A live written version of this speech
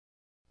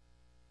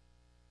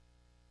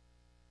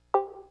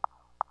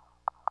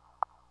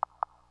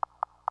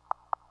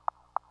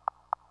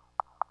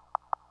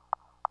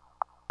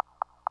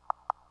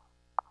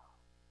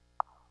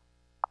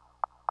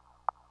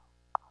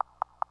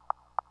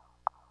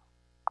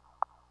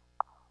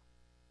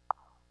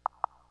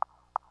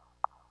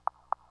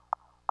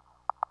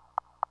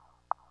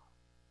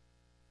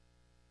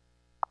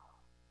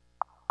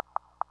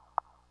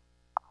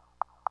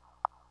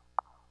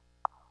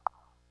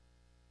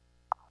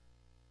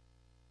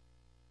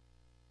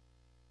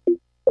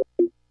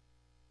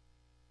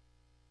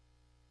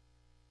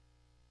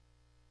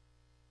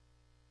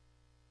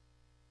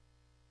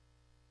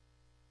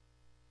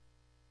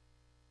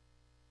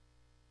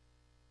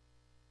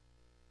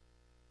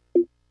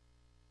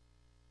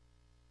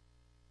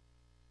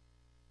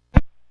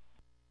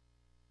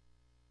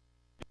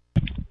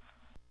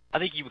I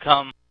think you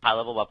become high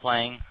level by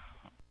playing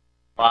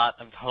a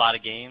lot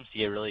of games.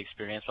 You get really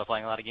experienced by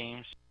playing a lot of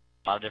games,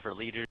 a lot of different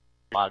leaders,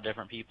 a lot of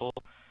different people.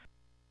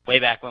 Way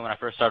back when I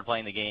first started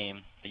playing the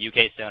game, the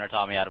UK Stoner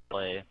taught me how to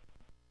play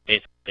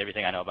basically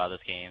everything I know about this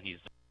game. He's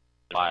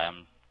why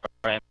I'm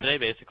where I am today,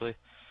 basically.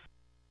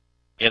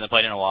 He hasn't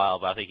played in a while,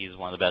 but I think he's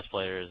one of the best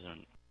players,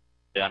 and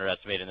they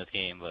underestimated in this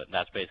game, but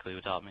that's basically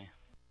who taught me.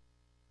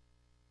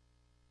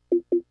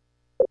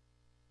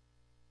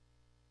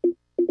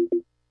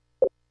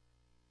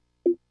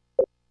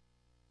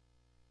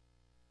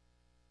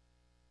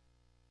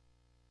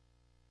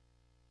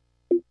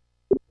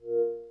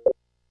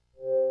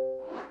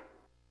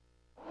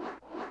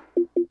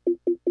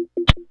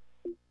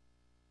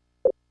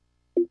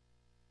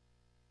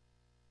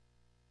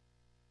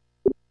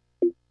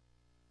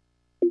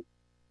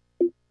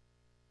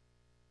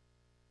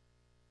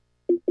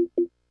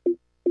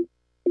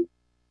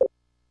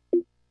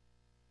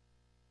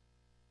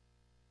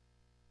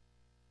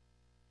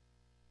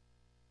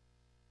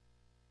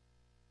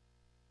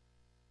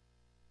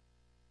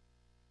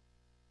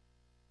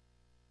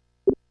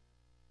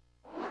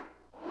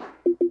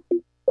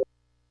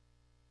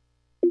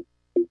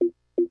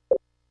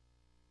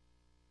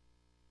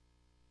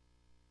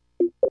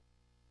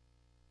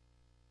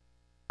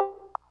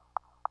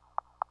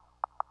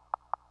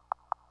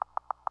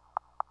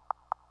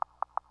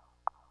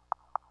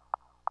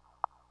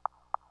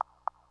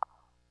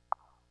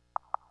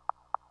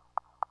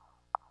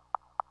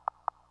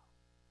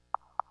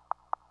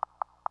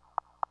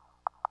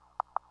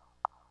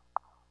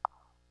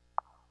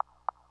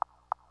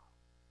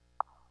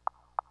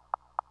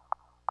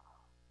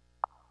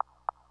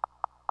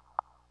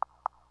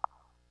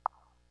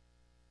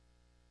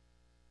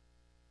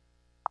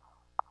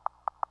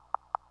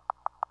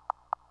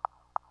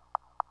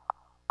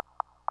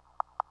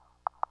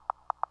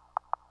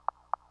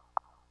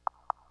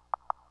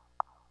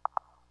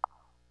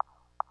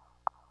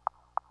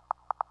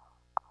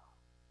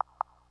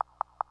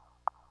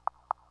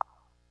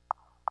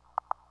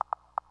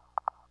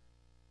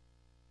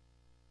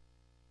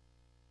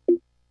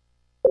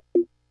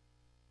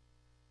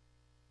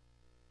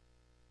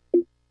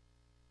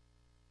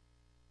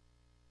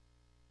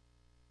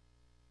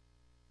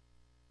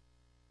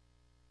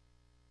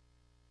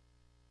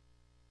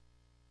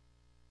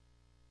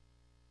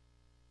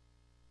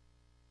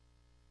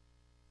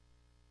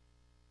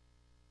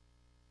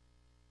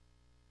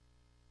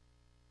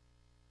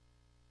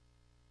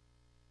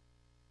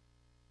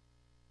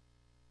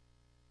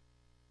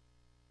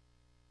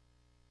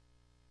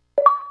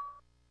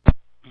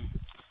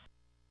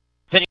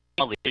 Depending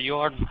on what leader you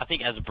are, I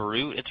think as a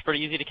Brute, it's pretty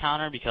easy to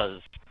counter because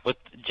with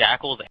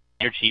Jackals and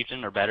your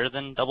Chieftain are better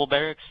than double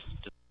barracks.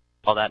 Just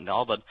all that and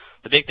all, but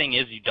the big thing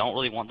is you don't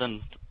really want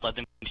them to let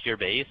them into your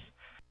base.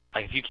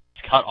 Like if you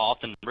cut off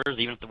the numbers,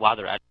 even while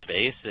they're at your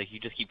base, like you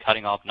just keep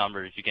cutting off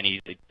numbers, you can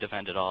easily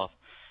defend it off.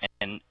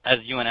 And as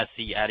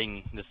UNSC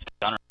adding this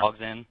Gunner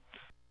Hogs in,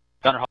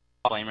 Gunner Hogs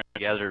and Flamer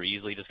together are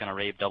easily just going to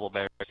rape double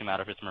barracks no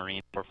matter if it's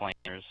Marines or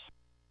Flamers.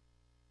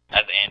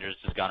 As Andrews,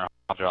 just Gunner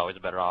Hogs are always a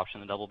better option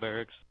than double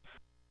barracks.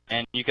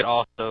 And you could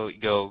also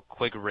go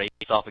quick race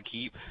off a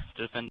keep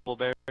to defend double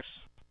barracks.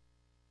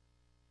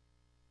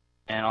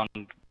 And on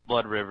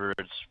Blood River,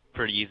 it's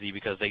pretty easy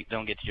because they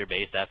don't get to your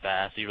base that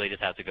fast. So you really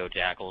just have to go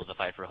Jackals to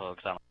fight for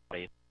hooks on the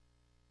base.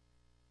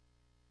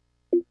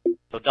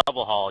 So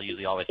double haul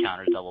usually always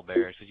counters double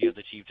barracks because you have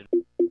the Chieftain.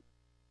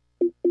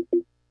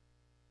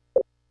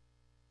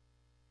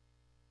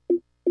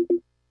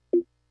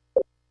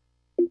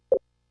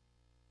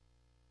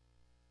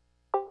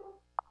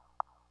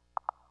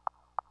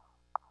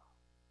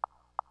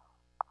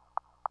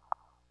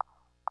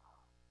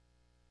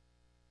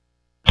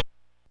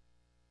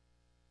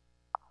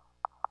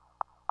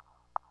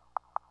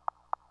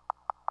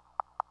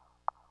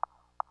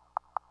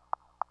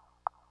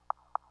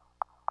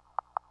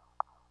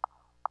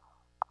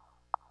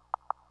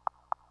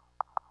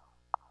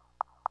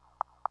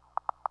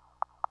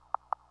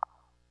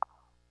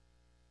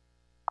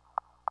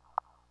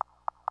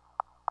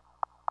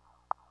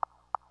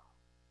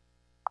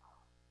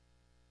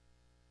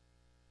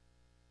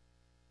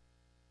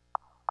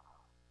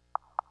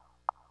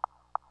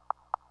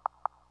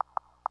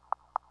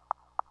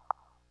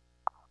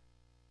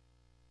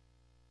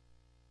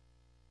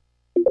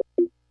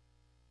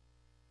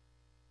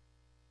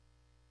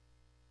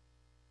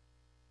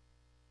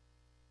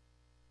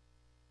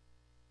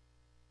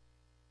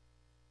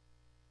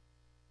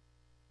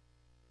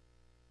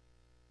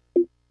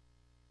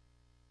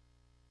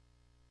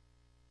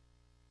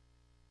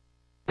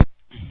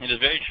 It is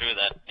very true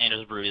that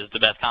Anders Brew is the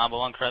best combo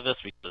on Crevice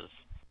because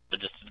they're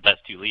just the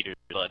best two leaders.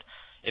 But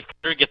if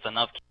Cutter gets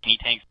enough key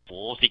tanks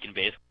wolves, he can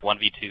base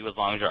 1v2 as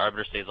long as your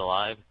Arbiter stays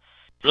alive.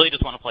 You really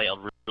just want to play a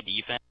real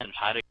defense and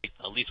try to get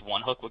at least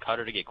one hook with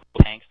Cutter to get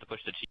cool tanks to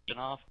push the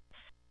Chieftain off.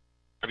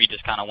 Or he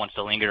just kind of wants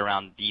to linger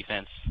around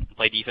defense,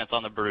 play defense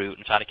on the Brute,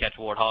 and try to catch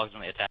Warthogs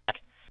when they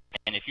attack.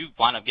 And if you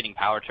wind up getting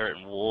Power Turret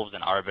and Wolves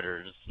and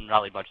Arbiters, there's not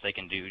really much they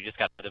can do. You just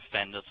got to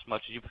defend as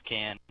much as you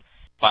can.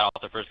 Fight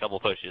off the first couple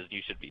pushes,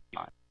 you should be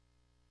fine.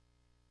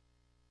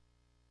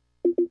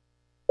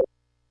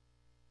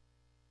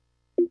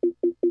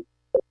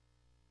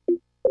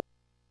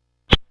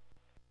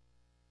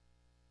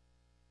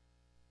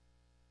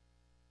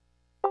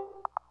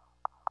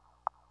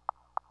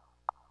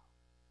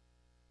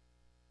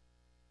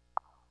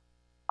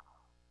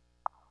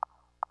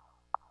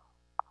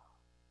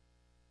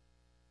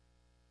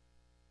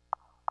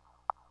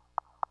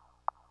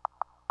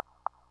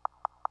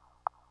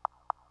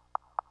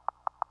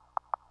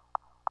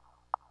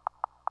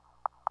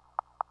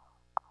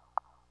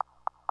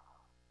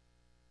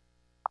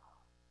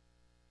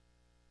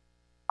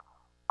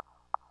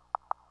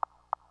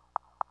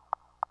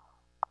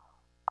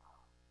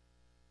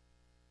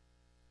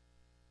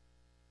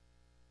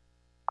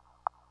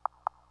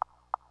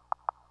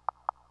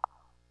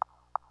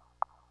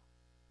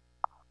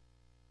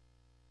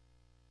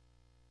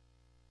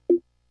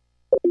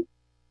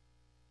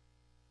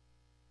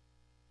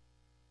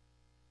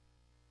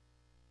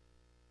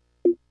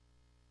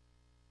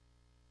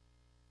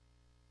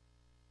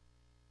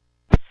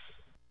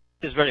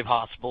 It's very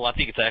possible. I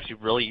think it's actually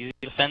really easy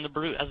to defend the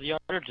Brute as a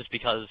yarder just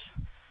because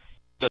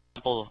the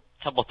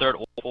temple third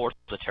or fourth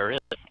is a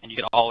turret, and you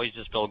can always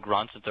just build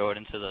grunts and throw it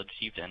into the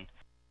chieftain.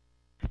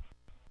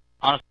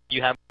 Honestly,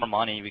 you have more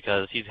money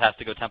because he has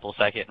to go temple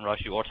second and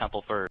rush you, or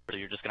temple first, so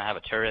you're just going to have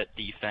a turret,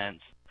 defense,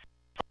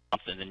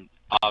 and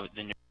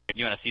then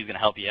your UNSC is going to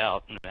help you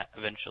out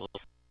eventually.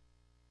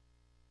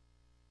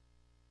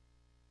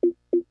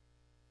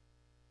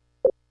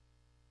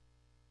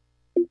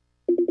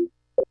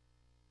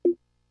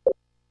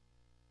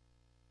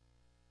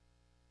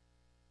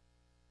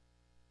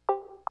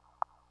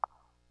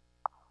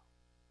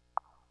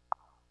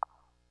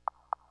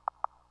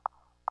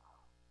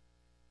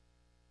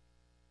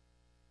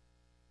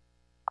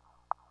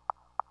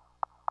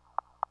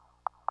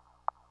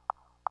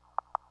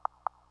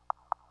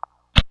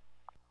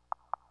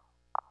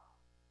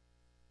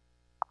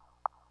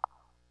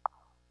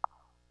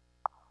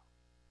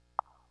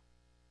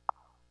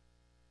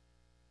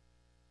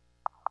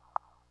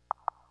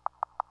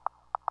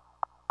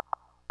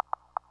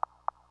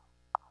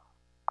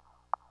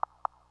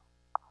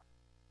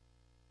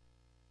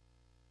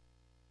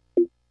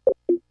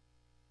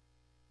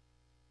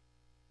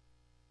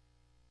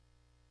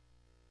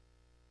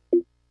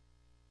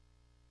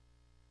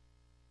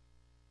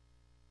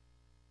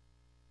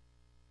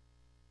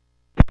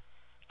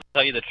 To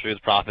tell you the truth,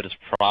 Prophet is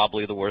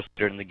probably the worst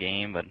leader in the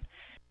game, but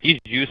he's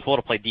useful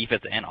to play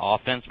defense and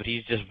offense, but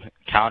he's just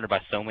countered by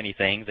so many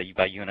things that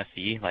by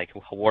UNSC, like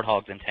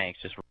Warthogs and tanks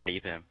just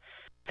rape him.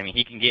 I mean,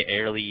 he can get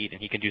air lead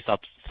and he can do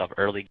stuff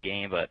early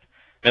game, but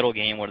middle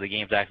game where the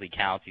games actually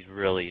counts, he's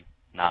really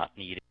not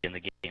needed in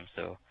the game.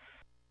 So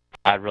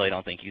I really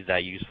don't think he's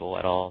that useful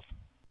at all.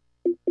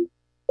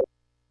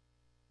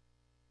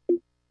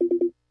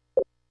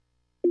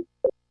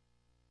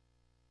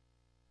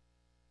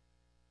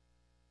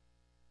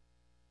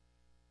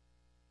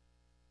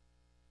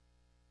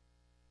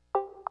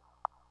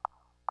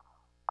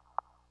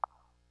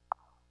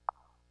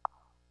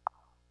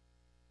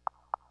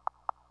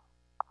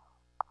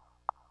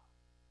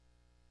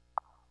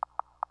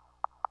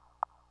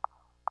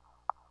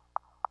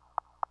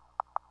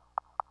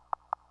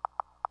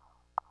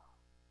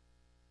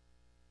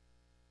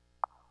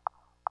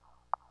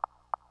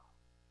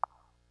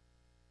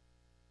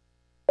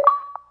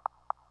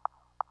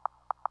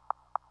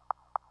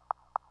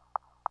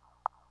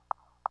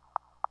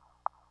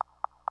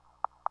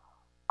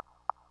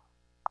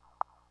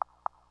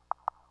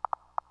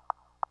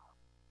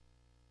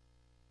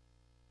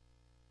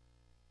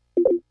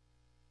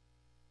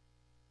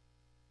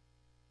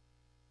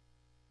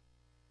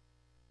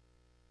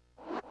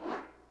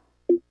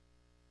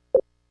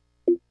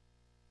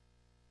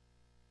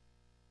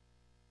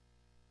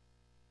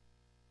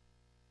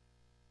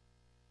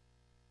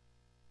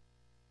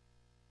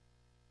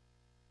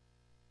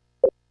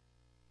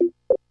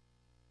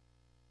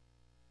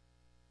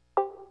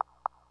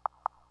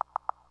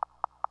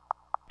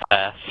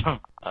 Pass.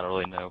 I don't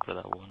really know for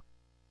that one.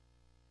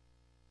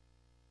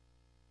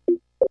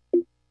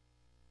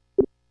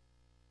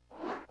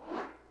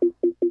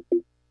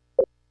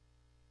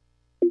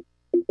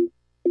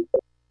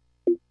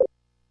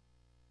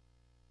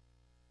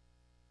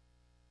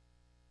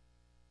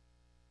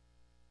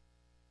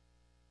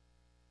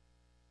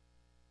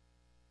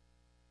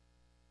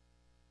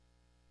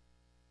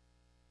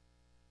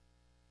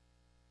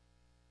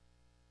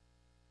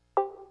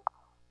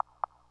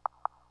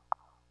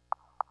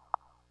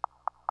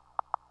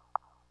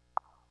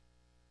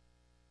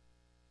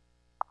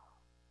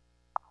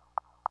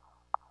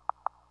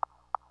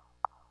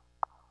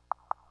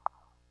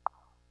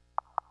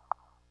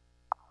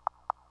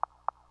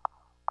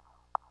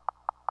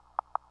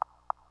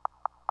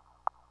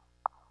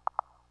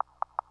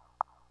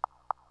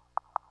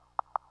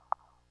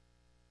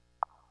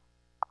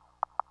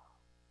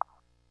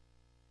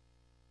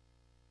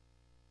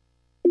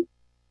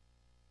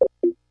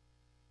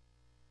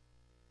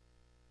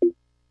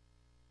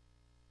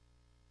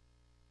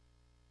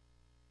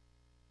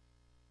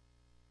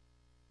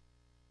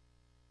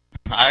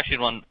 I actually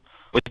run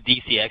with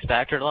DCX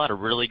Factor a lot, a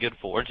really good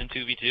Forge in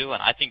 2v2,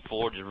 and I think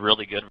Forge is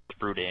really good with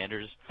Brute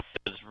Anders.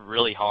 It's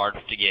really hard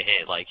to get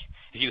hit. Like,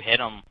 if you hit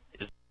him,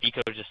 his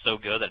deco is just so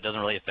good that it doesn't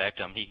really affect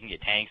him. He can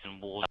get tanks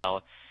and wolves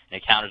out, and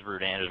it counters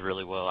Brute Anders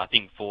really well. I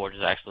think Forge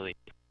is actually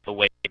the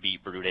way to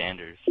beat Brute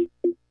Anders.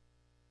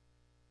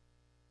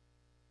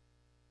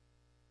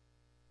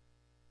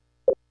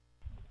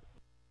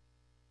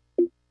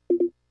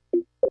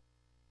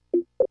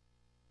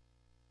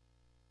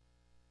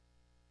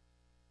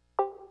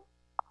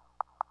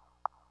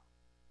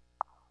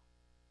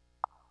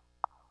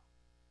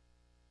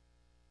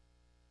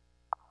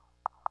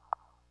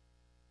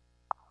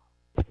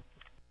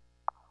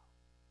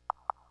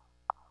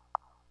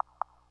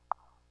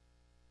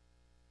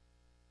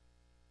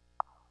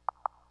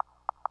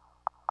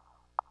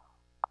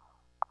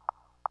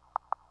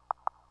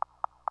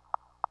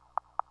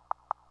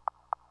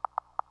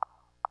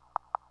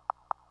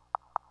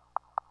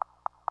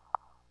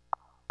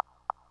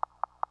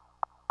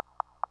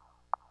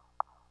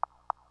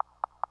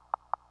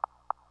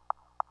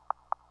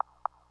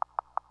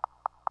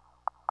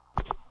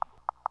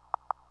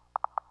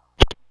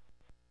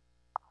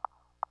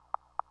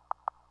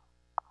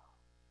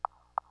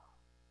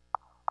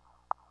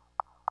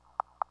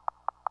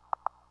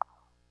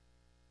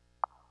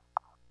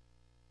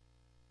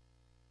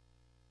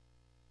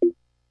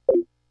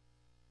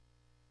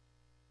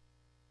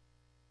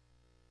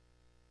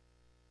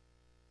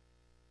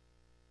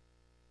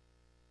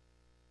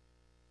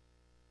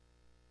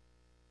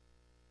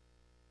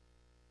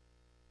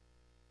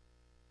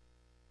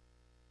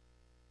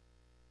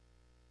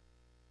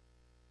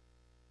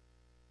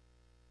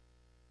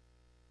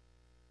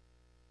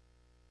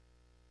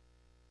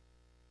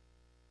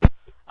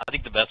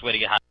 best way to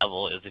get high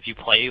level is if you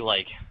play,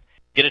 like,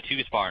 get a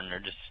 2 Spartan, or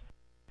just,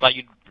 like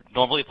you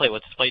normally play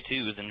with, just play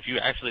 2s, and if you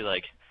actually,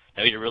 like,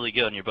 know you're really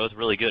good and you're both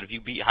really good, if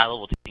you beat high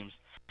level teams,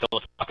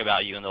 they'll talk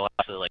about you and they'll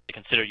actually, like,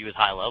 consider you as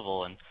high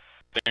level, and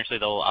eventually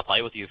they'll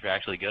play with you if you're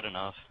actually good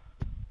enough.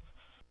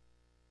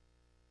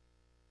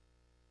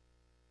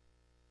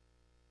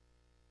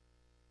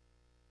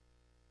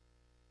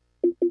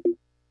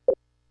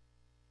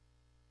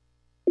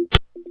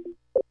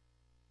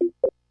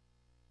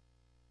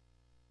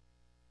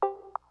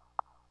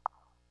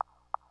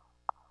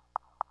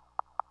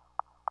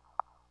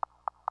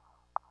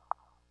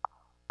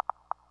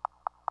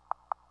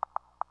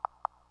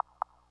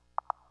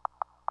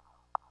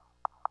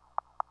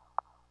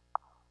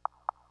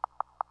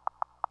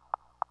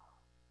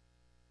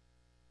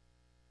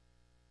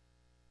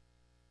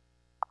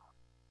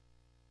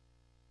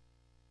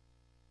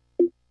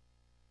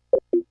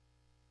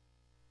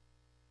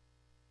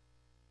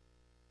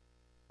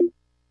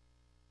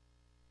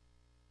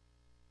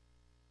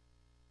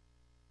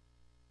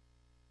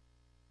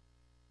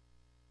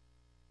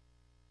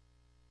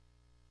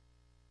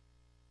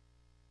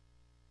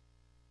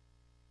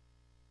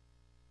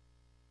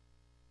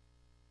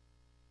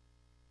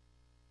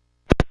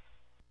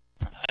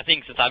 I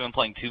think since I've been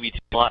playing 2v2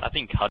 a lot, I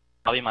think Cud's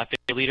probably my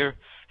favorite leader,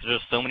 because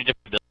there's so many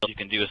different builds you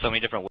can do, so many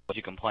different ways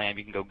you can play him.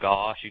 You can go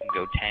Gosh, you can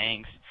go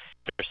tanks.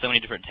 There's so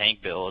many different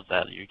tank builds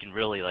that you can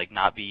really, like,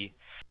 not be,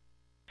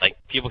 like,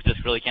 people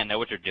just really can't know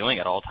what you're doing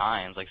at all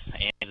times. Like,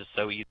 and it's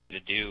so easy to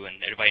do, and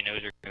everybody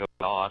knows you're going to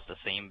go Gosh, the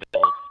same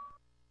build.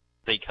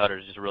 I think Cutter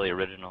is just really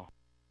original.